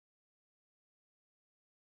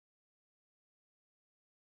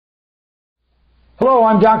Hello,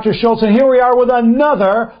 I'm Dr. Schulze, and here we are with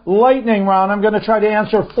another lightning round. I'm going to try to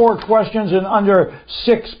answer 4 questions in under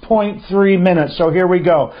 6.3 minutes. So here we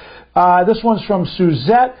go. This one's from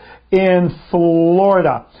Suzette in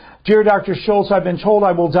Florida. Dear Dr. Schulze, I've been told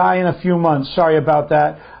I will die in a few months. Sorry about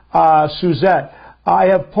that. Suzette, I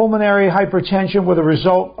have pulmonary hypertension with a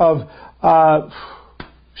result of,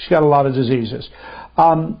 she's got a lot of diseases.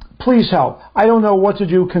 Please help. I don't know what to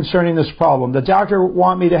do concerning this problem. The doctor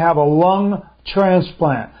wants me to have a lung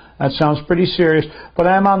transplant. That sounds pretty serious, but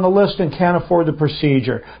I'm on the list and can't afford the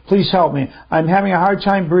procedure. Please help me. I'm having a hard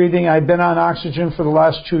time breathing. I've been on oxygen for the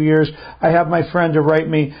last 2 years. I have my friend to write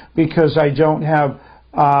me because I don't have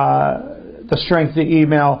the strength to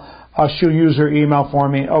email. She'll use her email for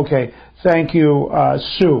me. Okay, thank you,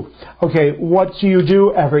 Sue. Okay, what do you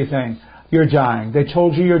do? Everything. You're dying. They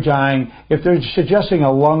told you you're dying. If they're suggesting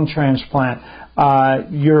a lung transplant,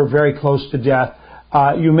 you're very close to death.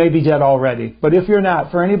 You may be dead already. But if you're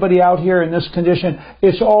not, for anybody out here in this condition,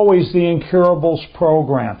 it's always the Incurables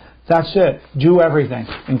program. That's it. Do everything.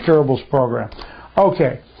 Incurables program.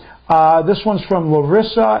 Okay. This one's from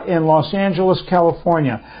Larissa in Los Angeles,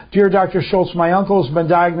 California. Dear Dr. Schulze, my uncle has been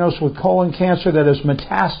diagnosed with colon cancer that has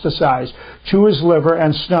metastasized to his liver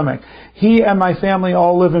and stomach. He and my family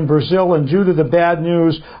all live in Brazil, and due to the bad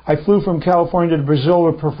news, I flew from California to Brazil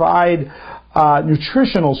to provide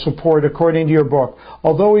nutritional support according to your book.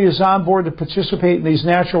 Although he is on board to participate in these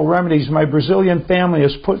natural remedies, my Brazilian family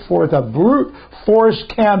has put forth a brute force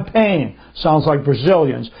campaign, sounds like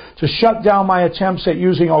Brazilians, to shut down my attempts at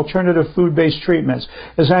using alternative food-based treatments.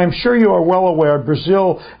 As I am sure you are well aware,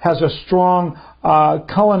 Brazil has a strong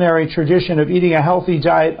culinary tradition of eating a healthy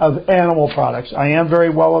diet of animal products. I am very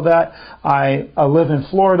well of that. I live in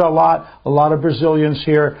Florida a lot of Brazilians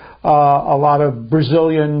here, a lot of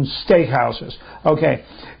Brazilian steakhouses. Okay,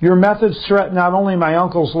 your methods threaten not only my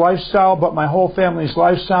uncle's lifestyle, but my whole family's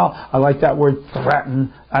lifestyle. I like that word,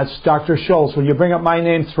 threaten. That's Dr. Schulze. When you bring up my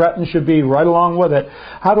name, threaten should be right along with it.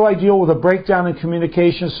 How do I deal with a breakdown in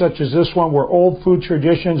communication such as this one, where old food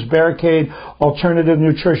traditions barricade alternative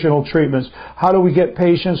nutritional treatments? How do we get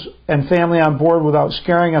patients and family on board without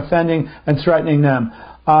scaring, offending, and threatening them?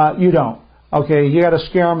 You don't. Okay, you got to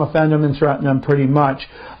scare them, offend them, and threaten them pretty much.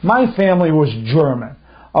 My family was German.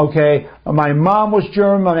 Okay, my mom was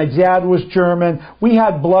German, my dad was German. We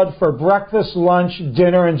had blood for breakfast, lunch,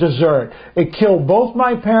 dinner, and dessert. It killed both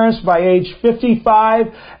my parents by age 55,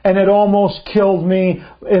 and it almost killed me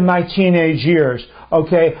in my teenage years.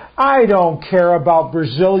 Okay, I don't care about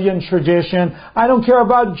Brazilian tradition. I don't care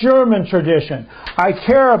about German tradition. I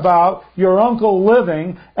care about your uncle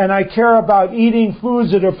living, and I care about eating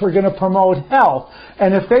foods that are going to promote health.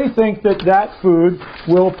 And if they think that that food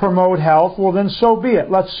will promote health, well then so be it.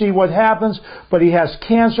 Let's see what happens. But he has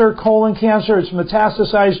cancer, colon cancer. It's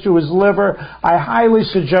metastasized to his liver. I highly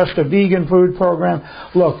suggest a vegan food program.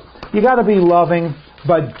 Look, you got to be loving,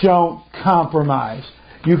 but don't compromise.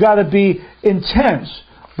 You got to be intense,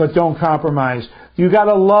 but don't compromise. You got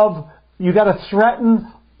to love. You got to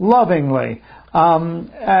threaten lovingly.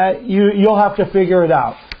 You'll have to figure it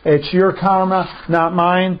out. It's your karma, not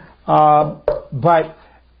mine. But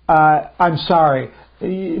I'm sorry.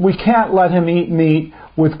 We can't let him eat meat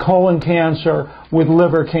with colon cancer, with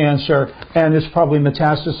liver cancer, and it's probably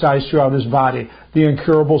metastasized throughout his body. The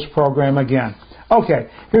Incurables program again. Okay,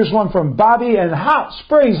 here's one from Bobby in Hot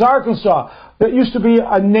Springs, Arkansas. That used to be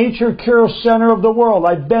a nature cure center of the world.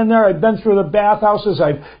 I've been there. I've been through the bathhouses.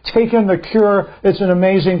 I've taken the cure. It's an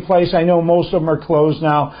amazing place. I know most of them are closed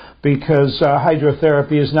now because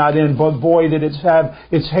hydrotherapy is not in. But boy, did it have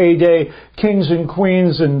its heyday. Kings and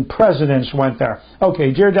queens and presidents went there.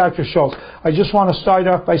 Okay, dear Dr. Schulze, I just want to start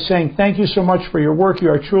off by saying thank you so much for your work.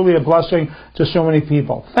 You are truly a blessing to so many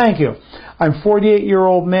people. Thank you. I'm a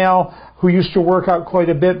 48-year-old male who used to work out quite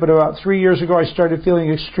a bit, but about 3 years ago I started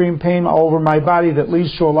feeling extreme pain all over my body that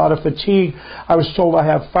leads to a lot of fatigue. I was told I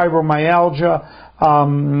have fibromyalgia,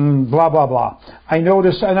 blah, blah, blah. I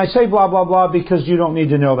noticed, and I say blah, blah, blah because you don't need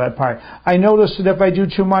to know that part. I noticed that if I do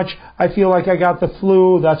too much, I feel like I got the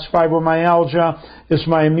flu. That's fibromyalgia. It's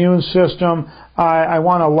my immune system. I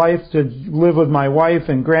want a life to live with my wife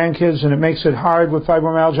and grandkids, and it makes it hard with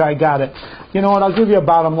fibromyalgia. I got it. You know what? I'll give you a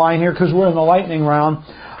bottom line here because we're in the lightning round.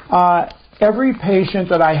 Every patient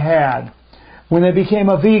that I had, when they became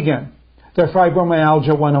a vegan, their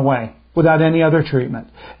fibromyalgia went away without any other treatment.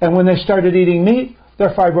 And when they started eating meat,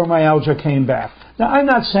 their fibromyalgia came back. Now, I'm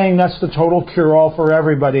not saying that's the total cure-all for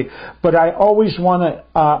everybody, but I always want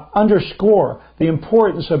to underscore the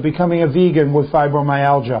importance of becoming a vegan with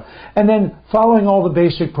fibromyalgia. And then following all the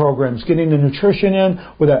basic programs, getting the nutrition in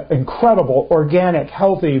with an incredible, organic,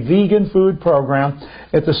 healthy, vegan food program.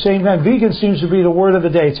 At the same time, vegan seems to be the word of the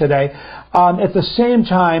day today. At the same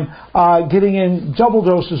time, getting in double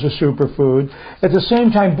doses of superfood. At the same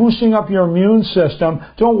time, boosting up your immune system.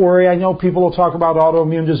 Don't worry, I know people will talk about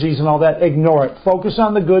autoimmune disease and all that. Ignore it. Focus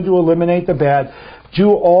on the good to eliminate the bad.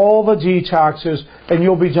 Do all the detoxes, and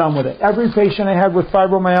you'll be done with it. Every patient I had with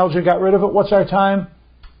fibromyalgia got rid of it. What's our time?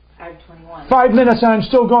 5:21. 5 minutes, and I'm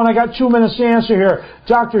still going. I got 2 minutes to answer here.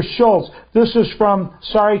 Dr. Schulze, this is from,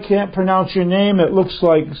 sorry, can't pronounce your name. It looks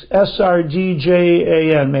like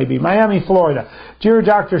SRDJAN, maybe. Miami, Florida. Dear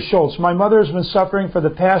Dr. Schulze, my mother has been suffering for the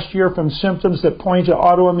past year from symptoms that point to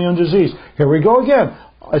autoimmune disease. Here we go again.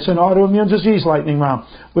 It's an autoimmune disease lightning round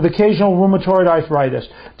with occasional rheumatoid arthritis.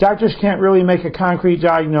 Doctors can't really make a concrete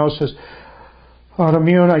diagnosis.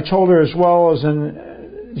 Autoimmune, I told her, as well as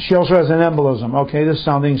she also has an embolism. Okay, this is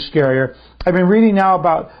sounding scarier. I've been reading now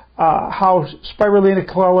about how spirulina,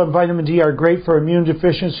 chlorella, and vitamin D are great for immune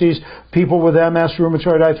deficiencies. People with MS,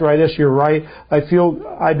 rheumatoid arthritis, you're right.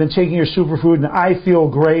 I've been taking your superfood and I feel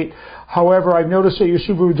great. However, I've noticed that your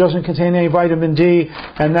superfood doesn't contain any vitamin D,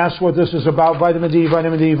 and that's what this is about. Vitamin D,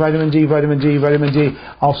 vitamin D, vitamin D, vitamin D, vitamin D.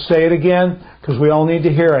 I'll say it again because we all need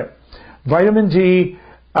to hear it. Vitamin D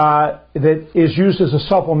that is used as a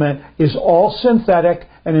supplement is all synthetic,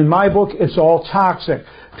 and in my book, it's all toxic.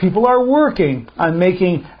 People are working on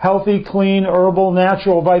making healthy, clean, herbal,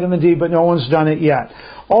 natural vitamin D, but no one's done it yet.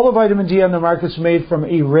 All the vitamin D on the market is made from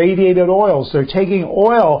irradiated oils. They're taking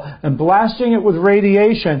oil and blasting it with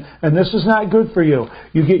radiation, and this is not good for you.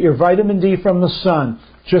 You get your vitamin D from the sun,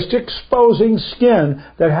 just exposing skin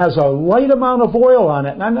that has a light amount of oil on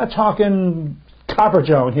it. And I'm not talking copper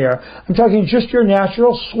tone here. I'm talking just your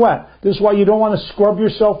natural sweat. This is why you don't want to scrub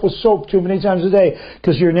yourself with soap too many times a day,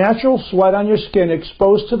 because your natural sweat on your skin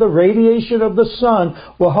exposed to the radiation of the sun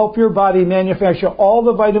will help your body manufacture all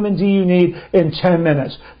the vitamin D you need in 10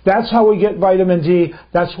 minutes. That's how we get vitamin D.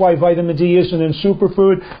 That's why vitamin D isn't in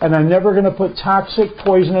superfood, and I'm never going to put toxic,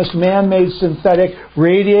 poisonous, man-made, synthetic,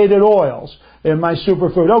 radiated oils in my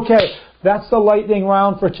superfood. Okay, that's the lightning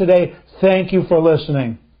round for today. Thank you for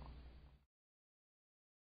listening.